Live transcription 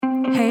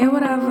Hey,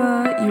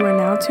 whatever. You are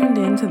now tuned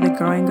in to the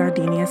Growing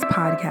Gardenias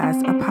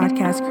podcast, a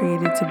podcast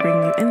created to bring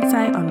you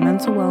insight on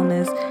mental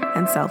wellness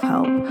and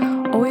self-help.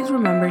 Always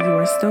remember you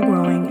are still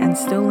growing and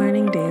still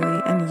learning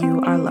daily, and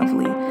you are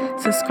lovely.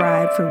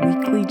 Subscribe for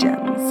weekly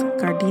gems.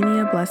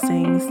 Gardenia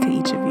blessings to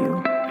each of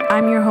you.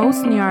 I'm your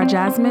host, Niara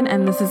Jasmine,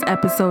 and this is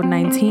episode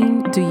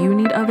 19. Do you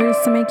need others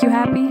to make you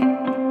happy?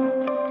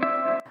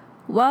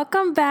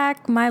 Welcome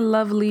back, my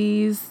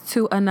lovelies,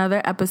 to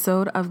another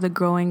episode of the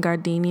Growing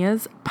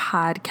Gardenias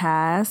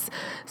podcast.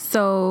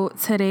 So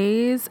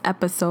today's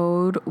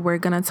episode, we're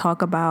going to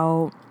talk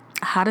about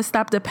how to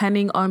stop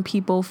depending on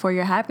people for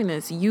your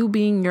happiness, you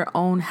being your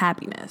own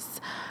happiness.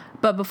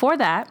 But before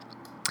that,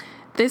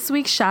 this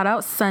week's shout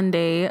out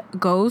Sunday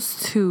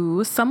goes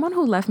to someone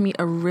who left me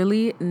a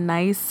really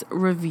nice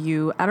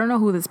review. I don't know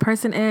who this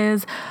person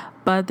is,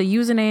 but the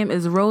username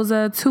is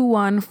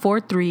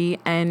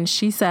Rosa2143, and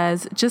she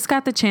says, just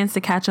got the chance to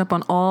catch up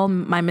on all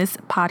my missed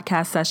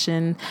podcast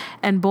session,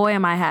 and boy,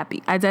 am I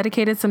happy. I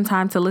dedicated some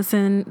time to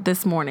listen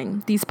this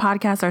morning. These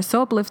podcasts are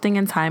so uplifting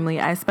and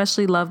timely. I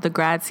especially love the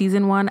grad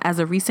season one as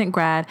a recent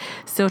grad,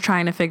 still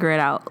trying to figure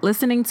it out.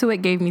 Listening to it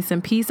gave me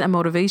some peace and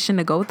motivation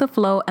to go with the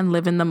flow and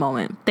live in the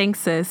moment. Thanks,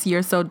 sis.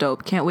 You're so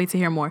dope. Can't wait to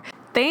hear more.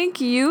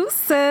 Thank you,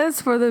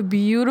 sis, for the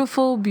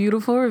beautiful,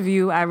 beautiful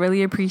review. I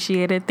really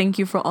appreciate it. Thank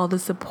you for all the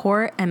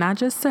support, and not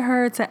just to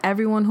her, to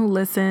everyone who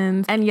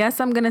listens. And yes,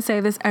 I'm going to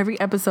say this every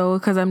episode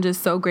because I'm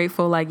just so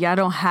grateful. Like, y'all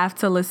don't have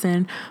to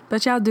listen,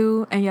 but y'all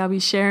do, and y'all be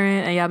sharing,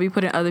 and y'all be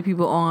putting other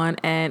people on,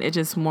 and it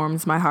just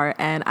warms my heart,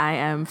 and I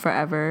am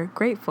forever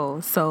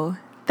grateful. So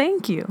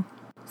thank you.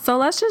 So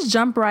let's just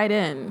jump right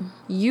in.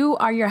 You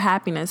are your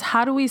happiness.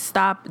 How do we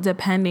stop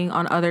depending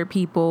on other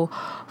people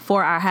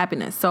for our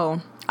happiness?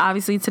 So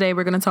obviously, today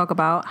we're going to talk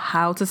about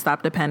how to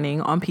stop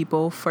depending on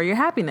people for your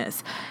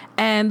happiness.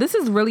 And this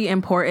is really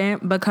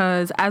important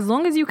because as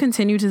long as you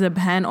continue to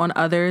depend on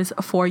others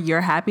for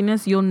your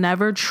happiness, you'll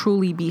never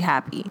truly be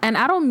happy. And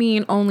I don't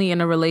mean only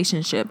in a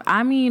relationship.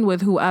 I mean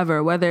with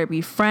whoever, whether it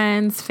be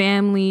friends,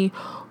 family,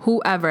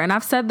 whoever. And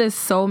I've said this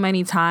so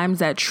many times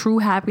that true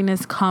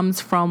happiness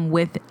comes from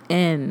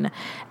within.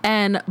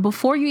 And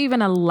before you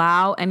even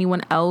allow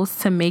anyone else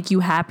to make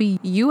you happy,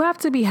 you have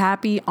to be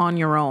happy on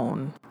your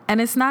own. And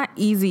it's not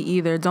easy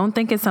either. Don't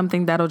think it's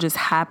something that'll just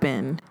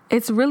happen.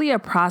 It's really a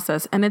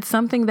process, and it's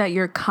something that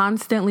you're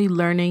constantly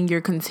learning,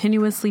 you're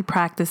continuously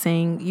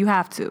practicing. You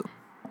have to.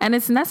 And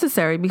it's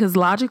necessary because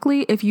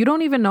logically, if you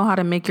don't even know how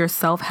to make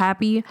yourself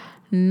happy,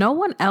 no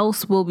one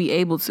else will be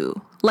able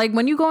to. Like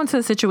when you go into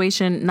a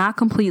situation not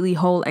completely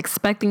whole,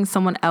 expecting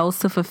someone else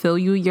to fulfill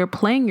you, you're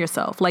playing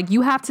yourself. Like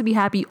you have to be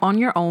happy on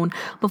your own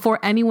before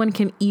anyone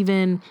can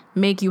even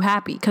make you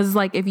happy. Because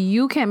like if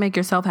you can't make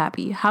yourself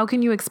happy, how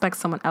can you expect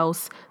someone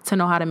else to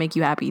know how to make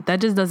you happy? That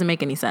just doesn't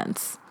make any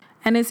sense.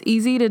 And it's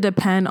easy to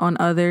depend on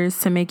others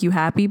to make you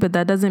happy, but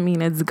that doesn't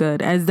mean it's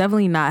good. And it's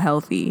definitely not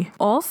healthy.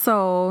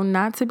 Also,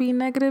 not to be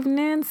negative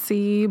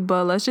Nancy,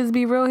 but let's just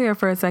be real here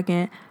for a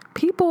second.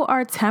 People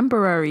are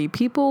temporary.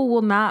 People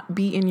will not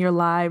be in your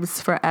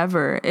lives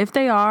forever. If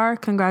they are,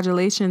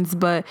 congratulations.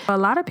 But a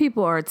lot of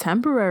people are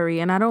temporary.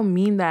 And I don't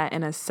mean that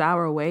in a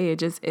sour way. It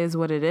just is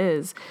what it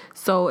is.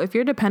 So if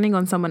you're depending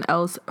on someone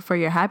else for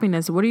your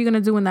happiness, what are you going to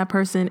do when that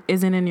person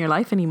isn't in your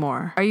life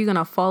anymore? Are you going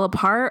to fall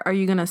apart? Are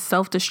you going to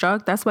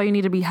self-destruct? That's why you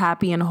need to be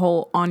happy and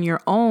whole on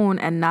your own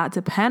and not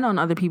depend on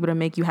other people to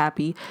make you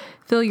happy.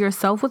 Fill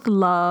yourself with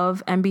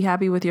love and be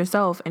happy with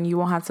yourself, and you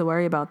won't have to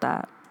worry about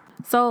that.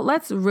 So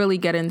let's really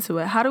get into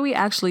it. How do we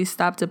actually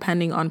stop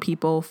depending on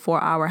people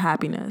for our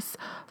happiness?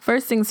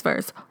 First things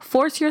first,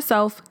 force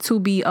yourself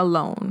to be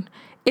alone.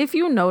 If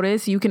you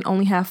notice you can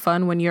only have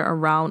fun when you're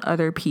around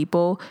other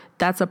people,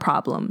 that's a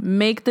problem.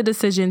 Make the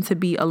decision to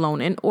be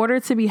alone. In order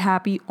to be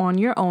happy on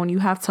your own, you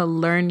have to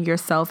learn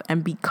yourself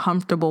and be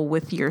comfortable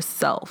with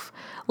yourself.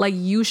 Like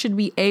you should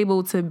be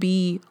able to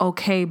be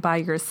okay by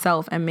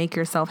yourself and make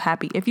yourself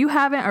happy. If you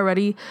haven't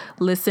already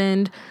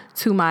listened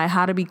to my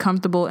How to Be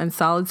Comfortable in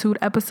Solitude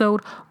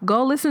episode,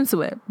 go listen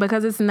to it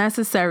because it's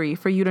necessary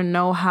for you to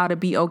know how to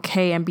be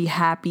okay and be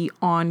happy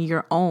on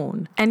your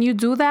own. And you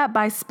do that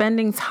by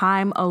spending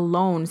time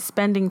alone,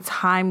 spending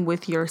time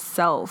with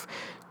yourself,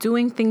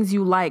 doing things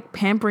you like,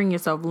 pampering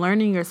yourself,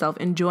 learning yourself,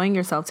 enjoying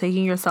yourself,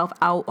 taking yourself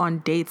out on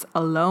dates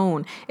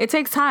alone. It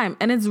takes time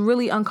and it's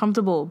really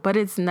uncomfortable, but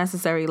it's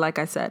necessary, like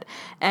I said.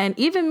 And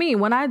even me,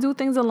 when I do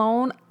things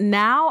alone,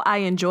 now I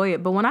enjoy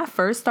it. But when I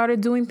first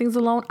started doing things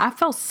alone, I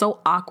felt so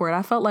awkward.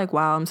 I felt like,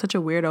 wow, I'm such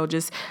a weirdo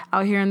just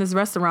out here in this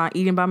restaurant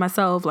eating by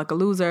myself like a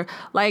loser.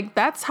 Like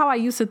that's how I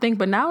used to think.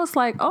 But now it's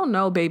like, oh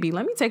no, baby,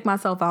 let me take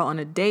myself out on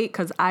a date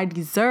because I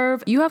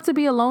deserve. You have to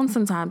be alone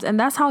sometimes. And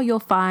that's how you'll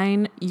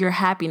find your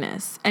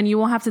happiness. And you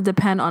won't have to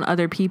depend on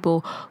other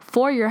people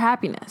for your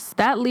happiness.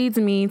 That leads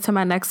me to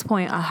my next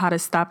point on how to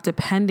stop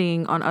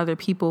depending on other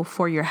people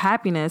for your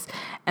happiness.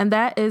 And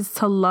that is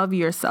to love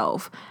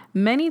yourself.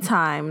 Many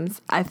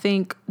times, I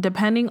think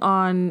depending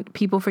on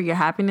people for your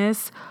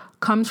happiness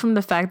comes from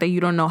the fact that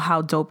you don't know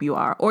how dope you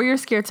are, or you're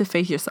scared to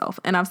face yourself.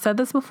 And I've said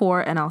this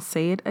before and I'll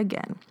say it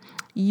again.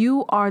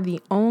 You are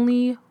the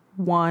only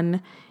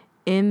one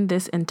in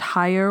this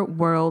entire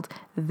world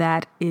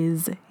that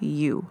is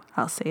you.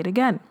 I'll say it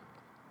again.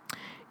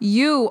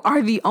 You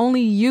are the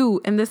only you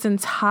in this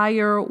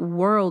entire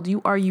world.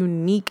 You are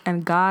unique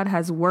and God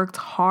has worked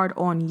hard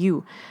on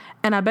you.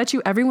 And I bet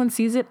you everyone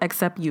sees it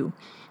except you.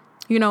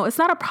 You know, it's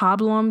not a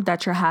problem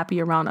that you're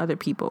happy around other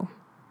people.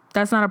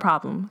 That's not a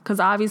problem. Because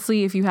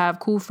obviously, if you have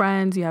cool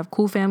friends, you have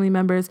cool family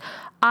members,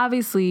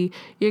 obviously,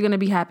 you're going to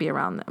be happy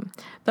around them.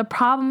 The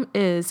problem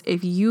is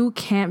if you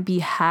can't be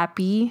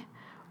happy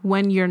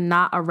when you're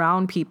not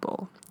around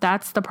people.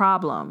 That's the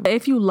problem.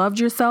 If you loved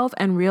yourself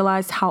and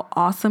realized how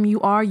awesome you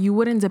are, you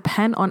wouldn't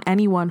depend on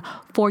anyone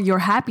for your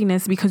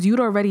happiness because you'd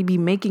already be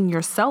making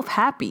yourself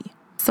happy.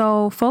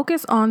 So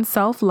focus on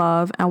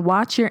self-love and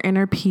watch your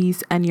inner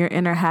peace and your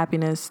inner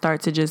happiness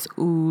start to just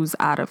ooze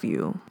out of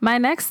you. My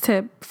next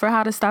tip for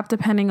how to stop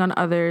depending on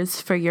others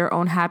for your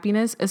own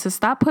happiness is to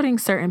stop putting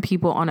certain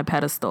people on a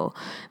pedestal.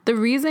 The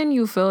reason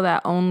you feel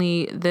that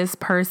only this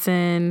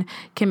person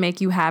can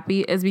make you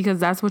happy is because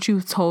that's what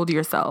you've told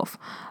yourself.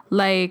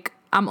 Like,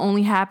 I'm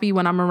only happy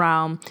when I'm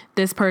around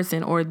this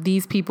person or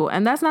these people.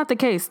 And that's not the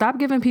case. Stop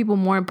giving people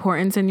more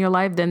importance in your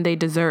life than they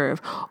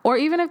deserve. Or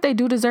even if they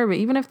do deserve it,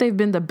 even if they've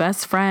been the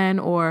best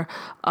friend or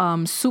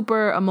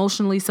super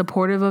emotionally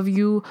supportive of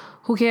you,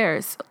 who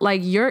cares?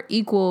 Like, you're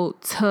equal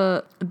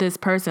to this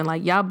person.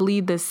 Like, y'all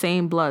bleed the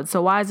same blood.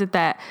 So why is it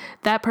that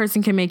that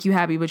person can make you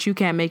happy, but you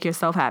can't make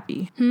yourself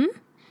happy?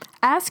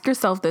 Ask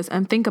yourself this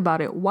and think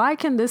about it. Why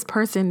can this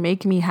person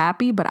make me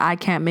happy, but I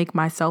can't make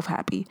myself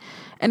happy?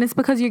 And it's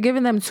because you're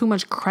giving them too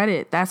much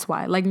credit. That's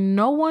why. Like,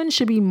 no one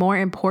should be more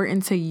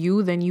important to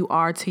you than you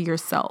are to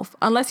yourself.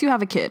 Unless you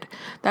have a kid.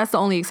 That's the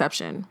only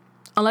exception.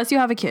 Unless you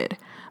have a kid.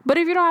 But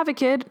if you don't have a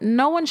kid,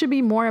 no one should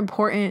be more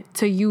important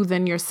to you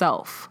than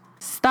yourself.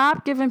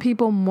 Stop giving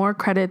people more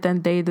credit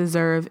than they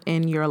deserve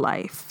in your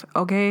life.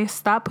 Okay?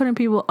 Stop putting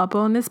people up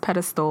on this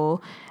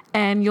pedestal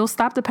and you'll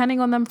stop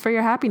depending on them for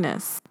your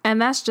happiness. And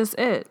that's just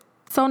it.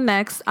 So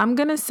next, I'm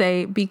going to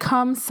say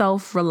become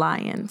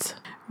self-reliant.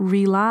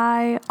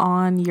 Rely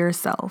on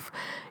yourself.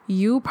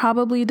 You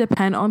probably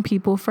depend on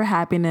people for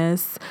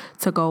happiness,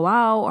 to go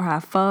out or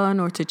have fun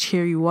or to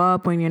cheer you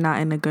up when you're not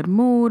in a good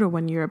mood or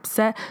when you're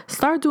upset.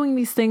 Start doing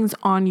these things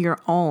on your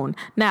own.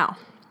 Now,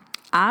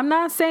 I'm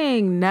not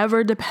saying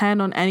never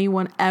depend on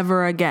anyone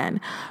ever again,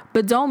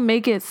 but don't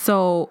make it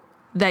so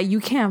that you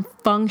can't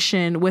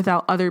function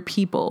without other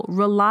people.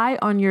 Rely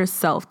on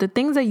yourself. The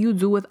things that you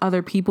do with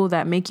other people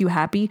that make you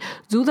happy,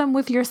 do them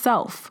with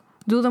yourself.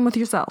 Do them with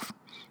yourself.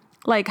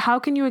 Like, how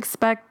can you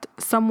expect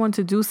someone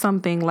to do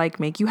something like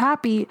make you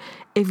happy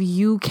if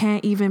you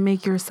can't even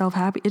make yourself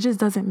happy? It just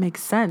doesn't make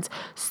sense.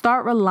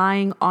 Start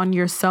relying on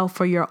yourself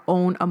for your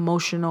own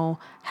emotional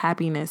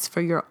happiness,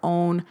 for your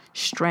own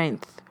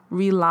strength.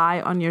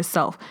 Rely on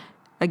yourself.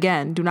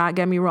 Again, do not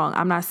get me wrong.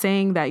 I'm not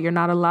saying that you're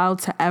not allowed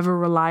to ever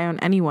rely on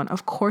anyone.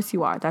 Of course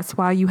you are. That's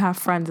why you have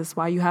friends. That's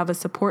why you have a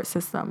support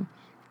system.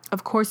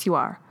 Of course you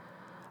are.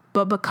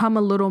 But become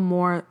a little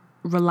more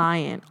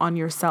reliant on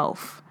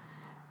yourself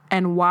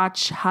and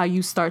watch how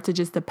you start to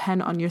just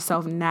depend on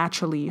yourself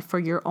naturally for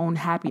your own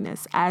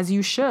happiness, as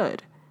you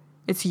should.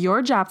 It's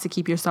your job to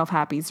keep yourself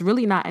happy. It's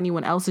really not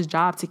anyone else's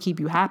job to keep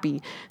you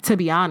happy, to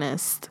be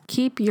honest.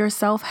 Keep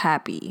yourself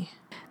happy.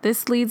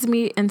 This leads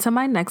me into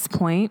my next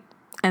point.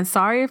 And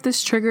sorry if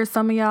this triggers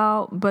some of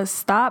y'all, but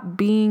stop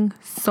being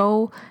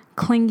so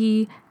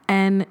clingy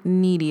and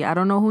needy. I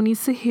don't know who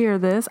needs to hear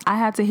this. I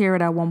had to hear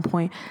it at one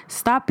point.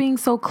 Stop being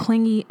so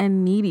clingy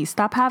and needy.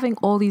 Stop having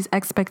all these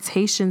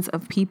expectations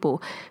of people.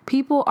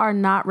 People are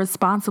not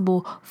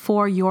responsible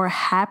for your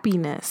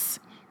happiness.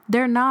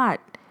 They're not.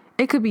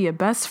 It could be your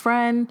best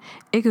friend.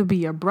 It could be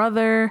your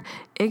brother.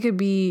 It could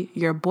be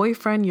your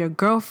boyfriend, your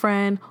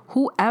girlfriend,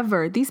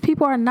 whoever. These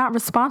people are not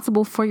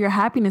responsible for your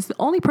happiness. The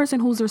only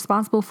person who's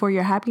responsible for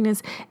your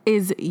happiness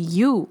is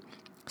you.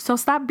 So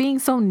stop being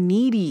so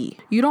needy.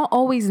 You don't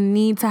always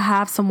need to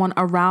have someone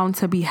around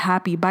to be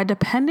happy. By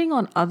depending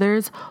on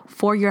others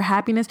for your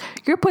happiness,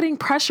 you're putting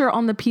pressure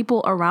on the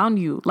people around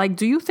you. Like,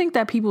 do you think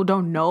that people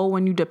don't know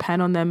when you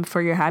depend on them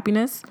for your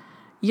happiness?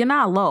 You're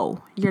not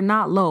low. You're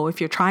not low. If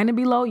you're trying to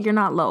be low, you're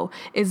not low.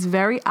 It's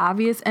very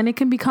obvious and it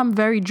can become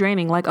very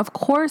draining. Like, of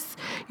course,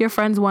 your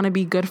friends want to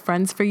be good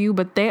friends for you,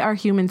 but they are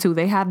human too.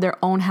 They have their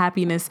own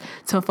happiness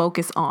to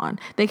focus on.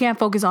 They can't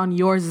focus on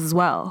yours as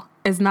well.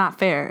 It's not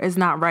fair. It's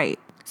not right.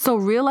 So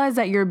realize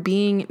that you're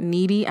being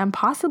needy and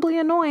possibly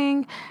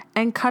annoying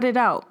and cut it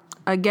out.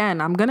 Again,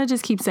 I'm going to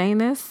just keep saying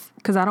this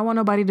because I don't want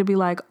nobody to be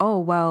like, oh,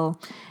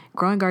 well,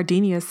 Growing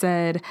Gardenia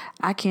said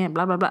I can't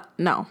blah, blah, blah.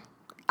 No.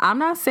 I'm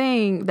not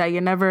saying that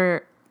you're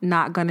never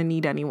not going to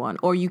need anyone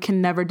or you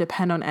can never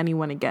depend on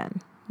anyone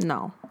again.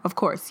 No, of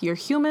course, you're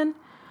human,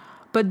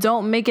 but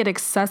don't make it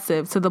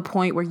excessive to the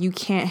point where you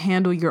can't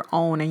handle your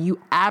own and you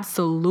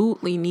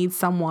absolutely need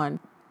someone.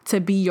 to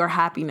be your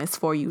happiness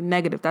for you.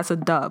 Negative. That's a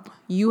dub.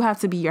 You have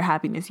to be your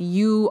happiness.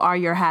 You are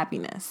your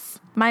happiness.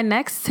 My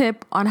next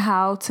tip on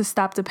how to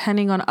stop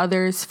depending on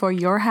others for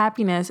your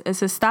happiness is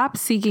to stop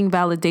seeking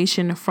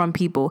validation from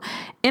people.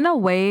 In a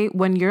way,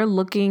 when you're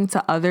looking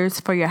to others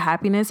for your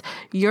happiness,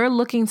 you're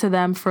looking to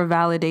them for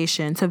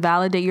validation, to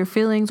validate your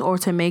feelings or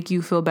to make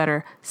you feel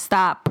better.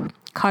 Stop.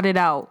 Cut it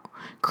out.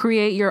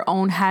 Create your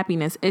own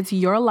happiness. It's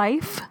your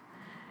life.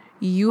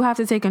 You have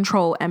to take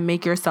control and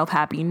make yourself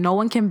happy. No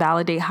one can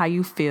validate how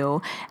you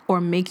feel or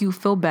make you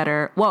feel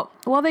better. Well,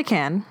 they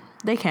can.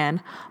 They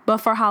can. But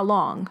for how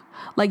long?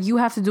 Like, you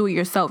have to do it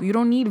yourself. You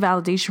don't need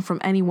validation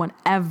from anyone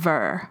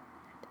ever.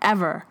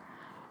 Ever.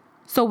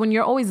 So when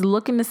you're always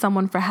looking to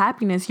someone for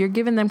happiness, you're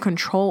giving them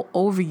control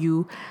over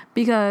you,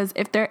 because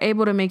if they're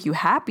able to make you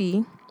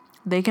happy,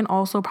 they can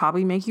also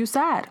probably make you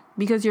sad,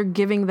 because you're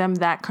giving them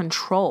that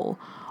control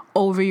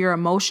over your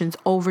emotions,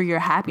 over your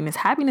happiness.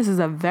 Happiness is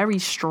a very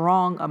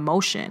strong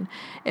emotion.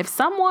 If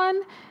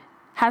someone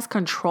has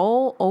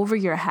control over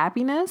your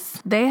happiness,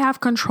 they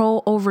have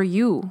control over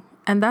you.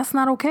 And that's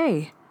not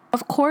okay.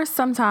 Of course,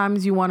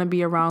 sometimes you want to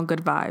be around good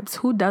vibes.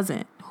 Who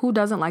doesn't? Who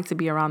doesn't like to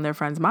be around their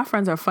friends? My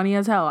friends are funny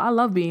as hell. I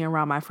love being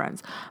around my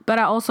friends. But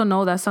I also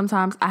know that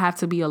sometimes I have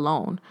to be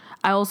alone.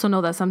 I also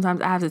know that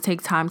sometimes I have to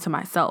take time to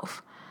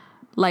myself.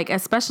 Like,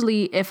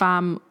 especially if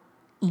I'm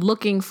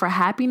looking for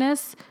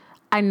happiness,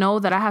 I know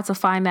that I have to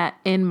find that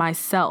in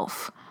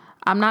myself.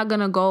 I'm not going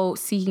to go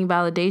seeking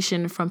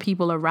validation from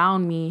people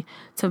around me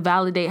to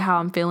validate how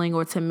I'm feeling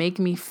or to make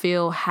me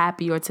feel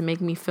happy or to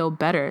make me feel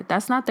better.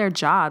 That's not their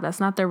job. That's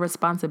not their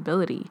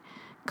responsibility.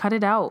 Cut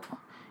it out.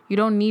 You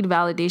don't need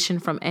validation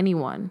from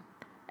anyone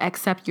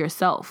except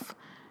yourself.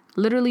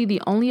 Literally,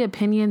 the only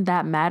opinion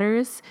that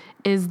matters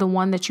is the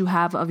one that you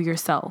have of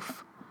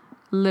yourself.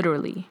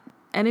 Literally.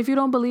 And if you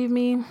don't believe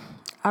me,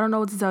 I don't know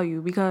what to tell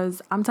you,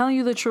 because I'm telling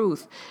you the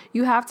truth.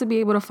 You have to be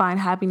able to find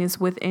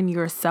happiness within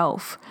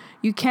yourself.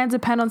 You can't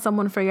depend on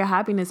someone for your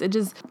happiness.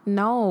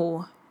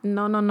 No,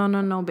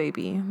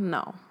 baby.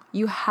 No.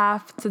 You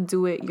have to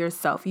do it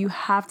yourself. You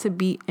have to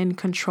be in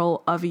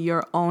control of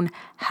your own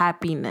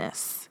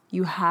happiness.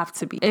 You have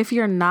to be. If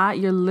you're not,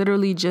 you're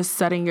literally just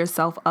setting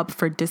yourself up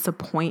for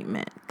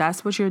disappointment.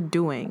 That's what you're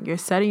doing. You're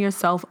setting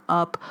yourself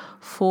up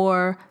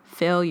for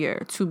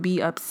failure, to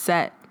be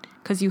upset.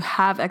 Because you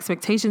have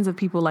expectations of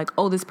people like,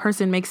 oh, this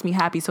person makes me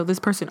happy, so this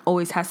person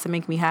always has to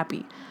make me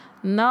happy.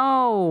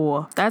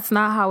 No, that's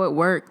not how it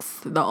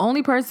works. The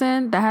only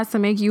person that has to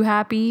make you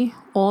happy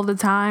all the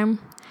time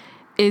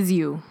is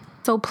you.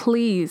 So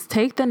please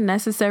take the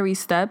necessary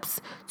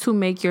steps to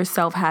make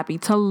yourself happy,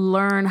 to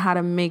learn how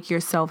to make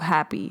yourself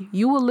happy.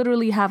 You will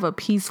literally have a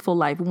peaceful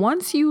life.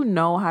 Once you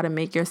know how to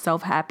make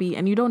yourself happy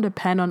and you don't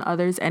depend on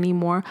others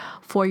anymore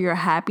for your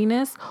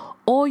happiness,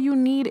 all you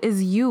need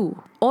is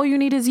you. All you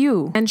need is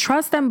you. And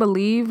trust and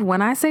believe,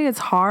 when I say it's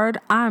hard,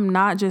 I'm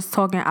not just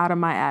talking out of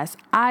my ass.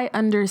 I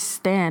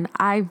understand.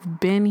 I've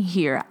been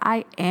here.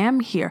 I am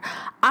here.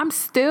 I'm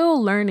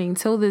still learning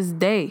till this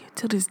day.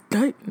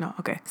 No,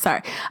 okay.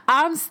 Sorry.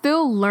 I'm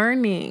still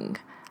learning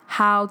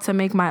how to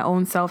make my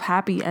own self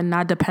happy and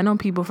not depend on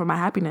people for my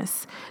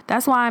happiness.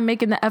 That's why I'm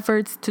making the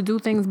efforts to do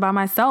things by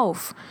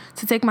myself,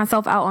 to take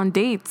myself out on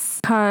dates,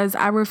 because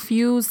I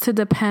refuse to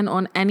depend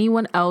on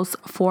anyone else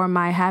for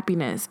my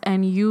happiness.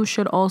 And you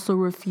should also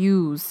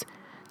refuse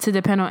to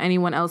depend on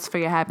anyone else for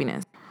your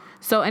happiness.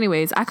 So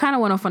anyways, I kind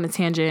of went off on a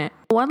tangent.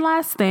 One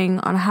last thing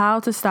on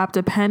how to stop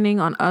depending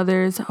on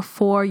others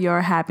for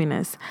your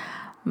happiness.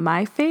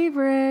 My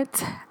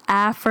favorite,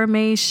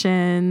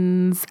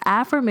 affirmations.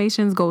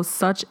 Affirmations go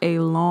such a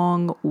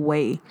long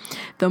way.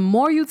 The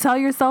more you tell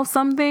yourself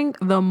something,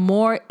 the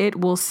more it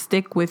will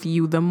stick with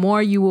you, the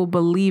more you will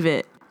believe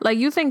it. Like,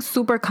 you think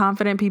super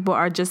confident people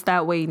are just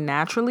that way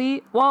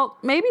naturally? Well,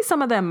 maybe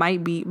some of them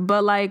might be,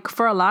 but like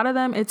for a lot of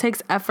them, it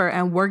takes effort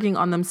and working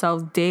on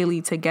themselves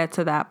daily to get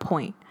to that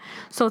point.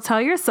 So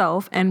tell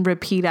yourself and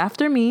repeat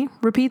after me.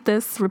 Repeat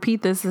this.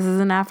 This is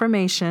an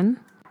affirmation.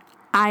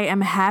 I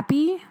am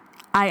happy.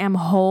 I am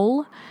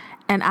whole,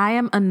 and I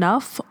am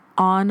enough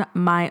on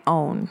my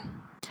own.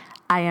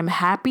 I am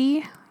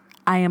happy,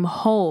 I am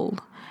whole,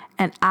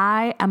 and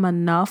I am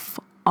enough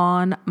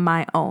on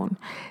my own.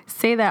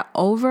 Say that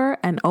over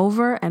and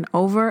over and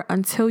over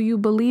until you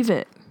believe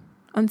it.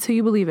 Until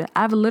you believe it.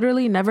 I've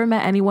literally never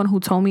met anyone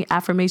who told me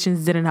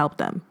affirmations didn't help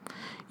them.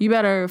 You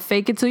better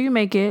fake it till you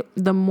make it.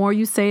 The more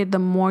you say it, the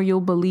more you'll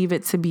believe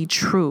it to be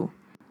true.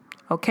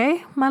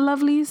 Okay, my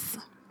lovelies?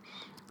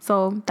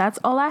 So that's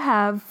all I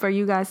have for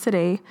you guys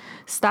today.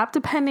 Stop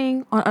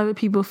depending on other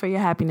people for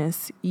your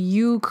happiness.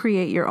 You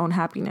create your own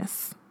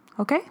happiness.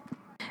 Okay?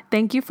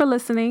 Thank you for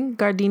listening.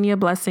 Gardenia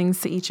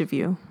blessings to each of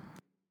you.